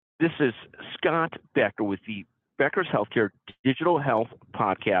This is Scott Becker with the Becker's Healthcare Digital Health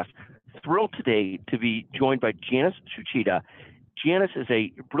Podcast. Thrilled today to be joined by Janice Tsuchida. Janice is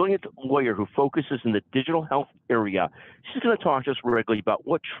a brilliant lawyer who focuses in the digital health area. She's going to talk to us regularly about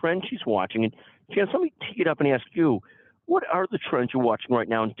what trends she's watching. And Janice, let me tee it up and ask you, what are the trends you're watching right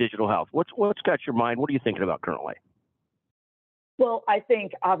now in digital health? What's got your mind? What are you thinking about currently? Well, I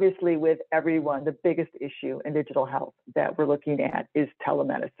think obviously with everyone, the biggest issue in digital health that we're looking at is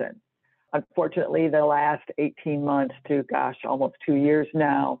telemedicine. Unfortunately, the last 18 months to, almost 2 years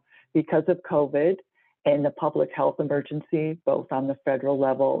now, because of COVID and the public health emergency, both on the federal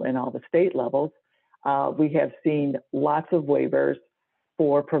level and all the state levels, we have seen lots of waivers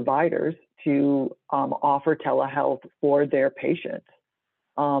for providers to offer telehealth for their patients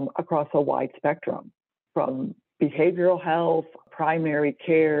across a wide spectrum, from behavioral health, primary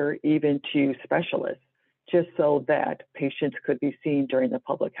care, even to specialists, just so that patients could be seen during the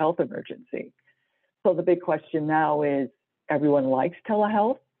public health emergency. So the big question now is, everyone likes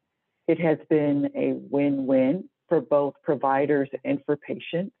telehealth. It has been a win-win for both providers and for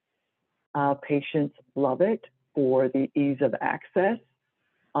patients. Patients love it for the ease of access,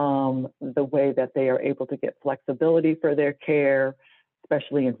 the way that they are able to get flexibility for their care,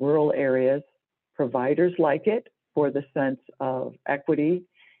 especially in rural areas. Providers like it for the sense of equity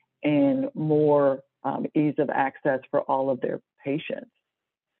and more ease of access for all of their patients.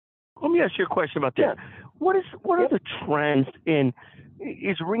 Let me ask you a question about that. Yeah. What are the trends in?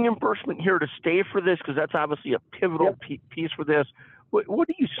 Is reimbursement here to stay for this? Because that's obviously a pivotal piece for this. What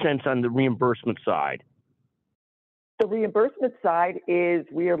do you sense on the reimbursement side? The reimbursement side is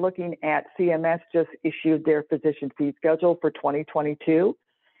we are looking at CMS just issued their physician fee schedule for 2022.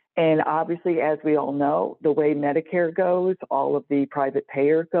 And obviously, as we all know, the way Medicare goes, all of the private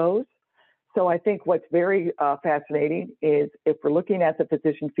payer goes. So I think what's very fascinating is if we're looking at the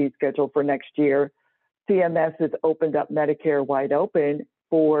physician fee schedule for next year, CMS has opened up Medicare wide open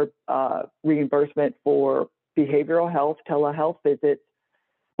for reimbursement for behavioral health, telehealth visits,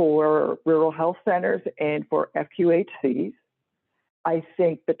 for rural health centers, and for FQHCs. I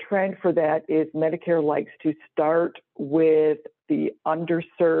think the trend for that is Medicare likes to start with the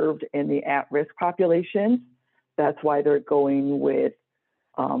underserved and the at-risk populations. That's why they're going with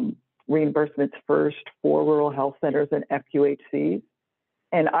reimbursements first for rural health centers and FQHCs.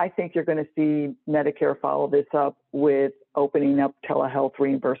 And I think you're going to see Medicare follow this up with opening up telehealth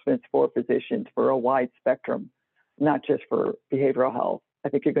reimbursements for physicians for a wide spectrum, not just for behavioral health. I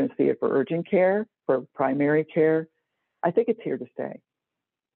think you're going to see it for urgent care, for primary care. I think it's here to stay.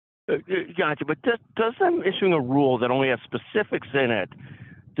 Gotcha. But does them issuing a rule that only has specifics in it,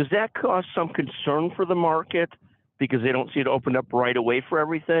 does that cause some concern for the market because they don't see it opened up right away for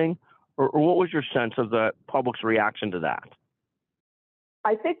everything? Or what was your sense of the public's reaction to that?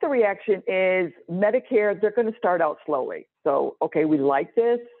 I think the reaction is Medicare, they're going to start out slowly. So, okay, we like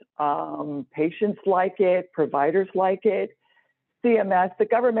this. Patients like it. Providers like it. CMS, the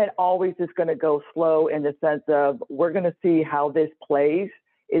government always is going to go slow in the sense of we're going to see how this plays.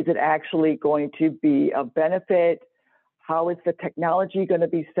 Is it actually going to be a benefit? How is the technology going to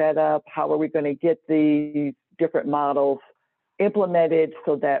be set up? How are we going to get these different models implemented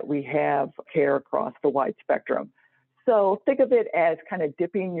so that we have care across the wide spectrum? So think of it as kind of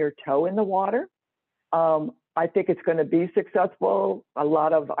dipping your toe in the water. I think it's going to be successful.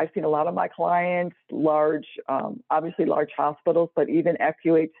 I've seen a lot of my clients, obviously large hospitals, but even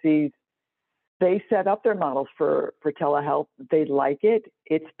FQHCs, they set up their models for telehealth. They like it.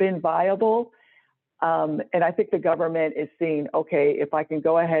 It's been viable. And I think the government is seeing, okay, if I can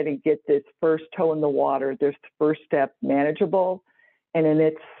go ahead and get this first toe in the water, this first step manageable, and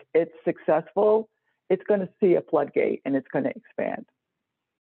then it's successful, it's going to see a floodgate and it's going to expand.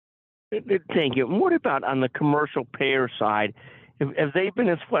 Thank you. And what about on the commercial payer side? Have they been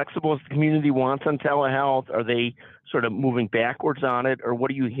as flexible as the community wants on telehealth? Are they sort of moving backwards on it? Or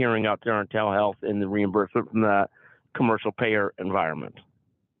what are you hearing out there on telehealth and the reimbursement from the commercial payer environment?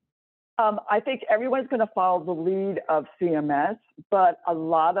 I think everyone's going to follow the lead of CMS, but a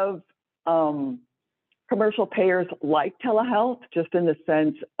lot of commercial payers like telehealth just in the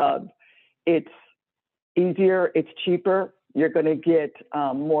sense of it's easier, it's cheaper. You're going to get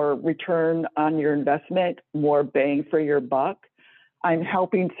more return on your investment, more bang for your buck. I'm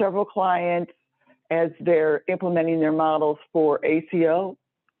helping several clients as they're implementing their models for ACO,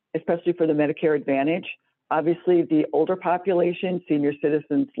 especially for the Medicare Advantage. Obviously, the older population, senior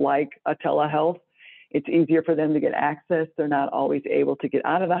citizens like a telehealth. It's easier for them to get access. They're not always able to get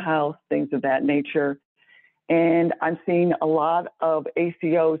out of the house, things of that nature. And I'm seeing a lot of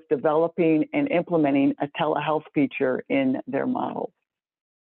ACOs developing and implementing a telehealth feature in their models.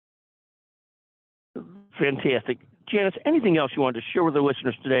 Fantastic. Janice, anything else you wanted to share with the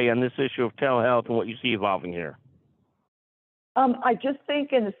listeners today on this issue of telehealth and what you see evolving here? I just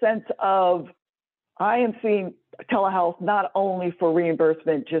think in the sense of I am seeing telehealth not only for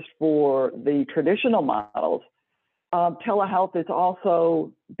reimbursement just for the traditional models. Telehealth is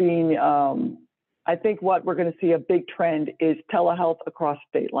also being, I think what we're going to see a big trend is telehealth across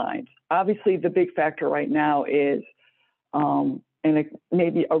state lines. Obviously, the big factor right now is,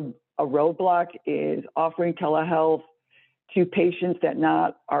 maybe a roadblock is offering telehealth to patients that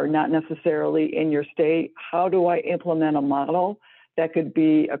are not necessarily in your state. How do I implement a model that could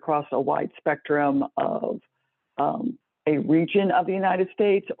be across a wide spectrum of a region of the United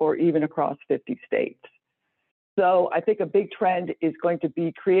States or even across 50 states? So I think a big trend is going to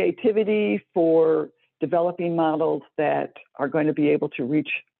be creativity for developing models that are going to be able to reach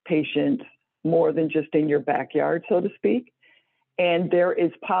patients more than just in your backyard, so to speak. And there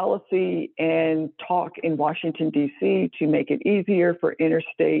is policy and talk in Washington, D.C. to make it easier for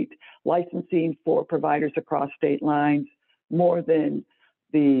interstate licensing for providers across state lines, more than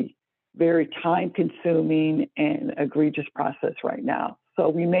the very time-consuming and egregious process right now. So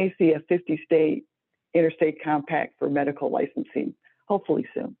we may see a 50-state interstate compact for medical licensing, hopefully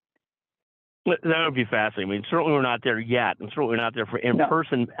soon. That would be fascinating. I mean, certainly we're not there yet, and certainly we're not there for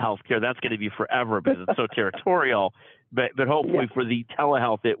in-person healthcare. That's going to be forever because it's so territorial. But hopefully for the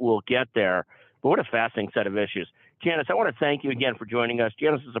telehealth, it will get there. But what a fascinating set of issues. Janice, I want to thank you again for joining us.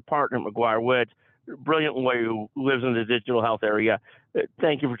 Janice is a partner at McGuire-Woods, brilliant lawyer who lives in the digital health area.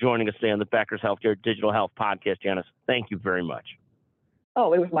 Thank you for joining us today on the Becker's Healthcare Digital Health Podcast, Janice. Thank you very much.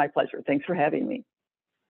 Oh, it was my pleasure. Thanks for having me.